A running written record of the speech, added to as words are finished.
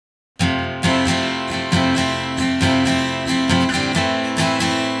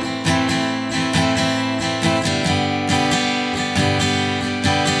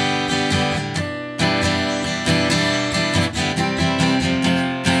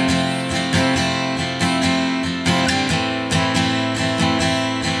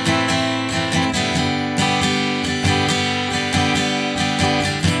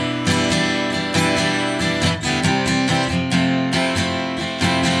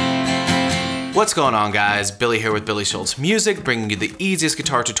What's going on, guys? Billy here with Billy Schultz Music, bringing you the easiest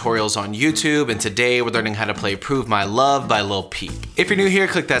guitar tutorials on YouTube, and today we're learning how to play Prove My Love by Lil Peep. If you're new here,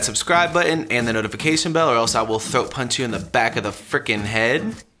 click that subscribe button and the notification bell, or else I will throat punch you in the back of the frickin'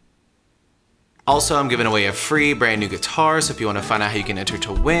 head. Also, I'm giving away a free brand new guitar, so if you want to find out how you can enter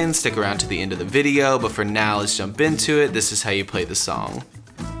to win, stick around to the end of the video, but for now, let's jump into it. This is how you play the song.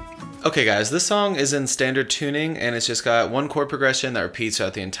 Okay guys, this song is in standard tuning and it's just got one chord progression that repeats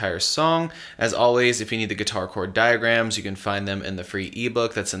throughout the entire song. As always, if you need the guitar chord diagrams, you can find them in the free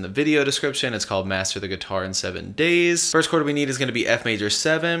ebook that's in the video description. It's called Master the Guitar in 7 Days. First chord we need is going to be F major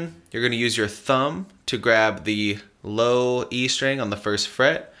 7. You're going to use your thumb to grab the low E string on the 1st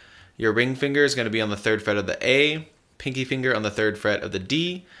fret. Your ring finger is going to be on the 3rd fret of the A, pinky finger on the 3rd fret of the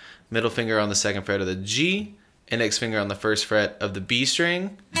D, middle finger on the 2nd fret of the G, index finger on the 1st fret of the B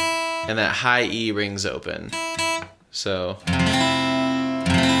string, and that high E rings open. So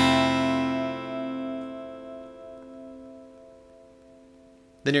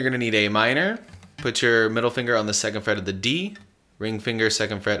then you're gonna need A minor. Put your middle finger on the 2nd fret of the D, ring finger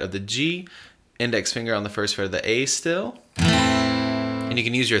 2nd fret of the G, index finger on the 1st fret of the A still. And you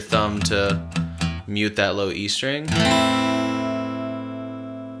can use your thumb to mute that low E string.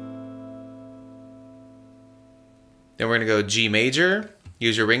 Then we're gonna go G major.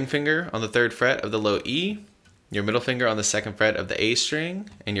 Use your ring finger on the 3rd fret of the low E, your middle finger on the 2nd fret of the A string,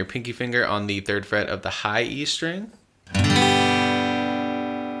 and your pinky finger on the 3rd fret of the high E string.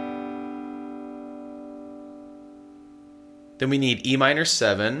 Then we need E minor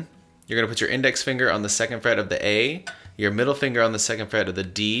 7. You're going to put your index finger on the 2nd fret of the A, your middle finger on the 2nd fret of the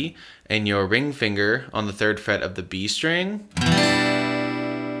D, and your ring finger on the 3rd fret of the B string.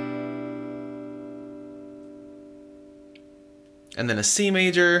 And then a C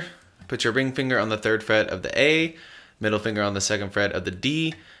major, put your ring finger on the 3rd fret of the A, middle finger on the 2nd fret of the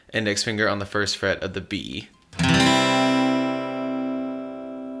D, index finger on the 1st fret of the B.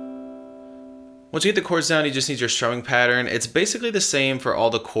 Once you get the chords down, you just need your strumming pattern. It's basically the same for all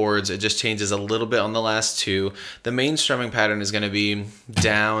the chords, it just changes a little bit on the last two. The main strumming pattern is going to be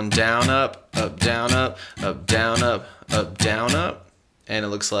down, down, up, up, down, up, up, down, up, up, down, up. And it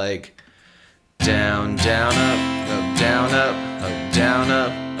looks like down, down, up, down, up, down,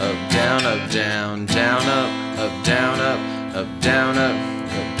 up, down, up, down, down, up, down, up, down,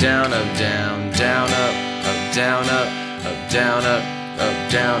 up, down, up, down, down, up, down, up, down, up,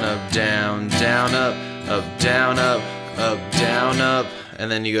 down, up, down, down, up, down, up, down, up,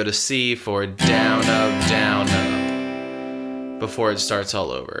 and then you go to C for down, up, before it starts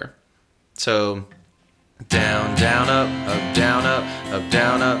all over. So down, down, up, down, up,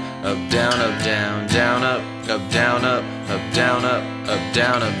 down, up, down, up, down, down, up, down, up, down, up,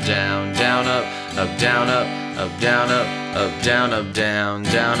 down, up, down, down, up, down, up, down, up, down, up, down,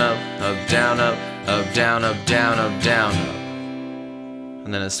 down, up, down, up, down, up, down, up, down, up.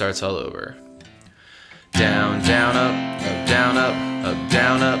 And then it starts all over. Down, down, up, down, up,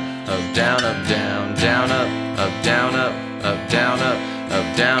 down, up, down, up, down, down, up, down, up, down,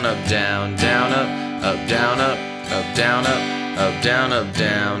 up, down, up, down, down, up, down, up, down, up, down, up,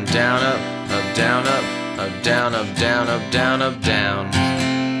 down, down, up, down, up, down, up, down, up, down, up, down.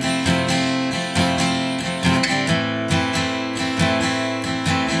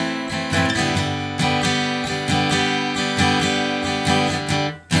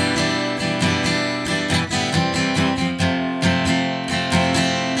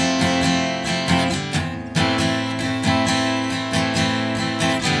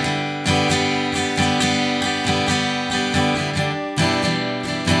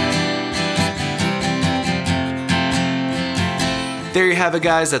 There you have it,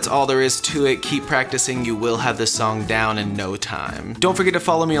 guys. That's all there is to it. Keep practicing. You will have this song down in no time. Don't forget to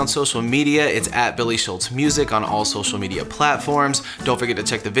follow me on social media. It's at Billy Schultz Music on all social media platforms. Don't forget to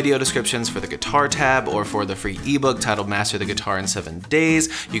check the video descriptions for the guitar tab or for the free ebook titled Master the Guitar in 7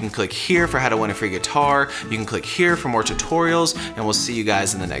 Days. You can click here for how to win a free guitar. You can click here for more tutorials, and we'll see you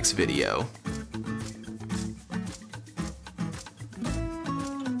guys in the next video.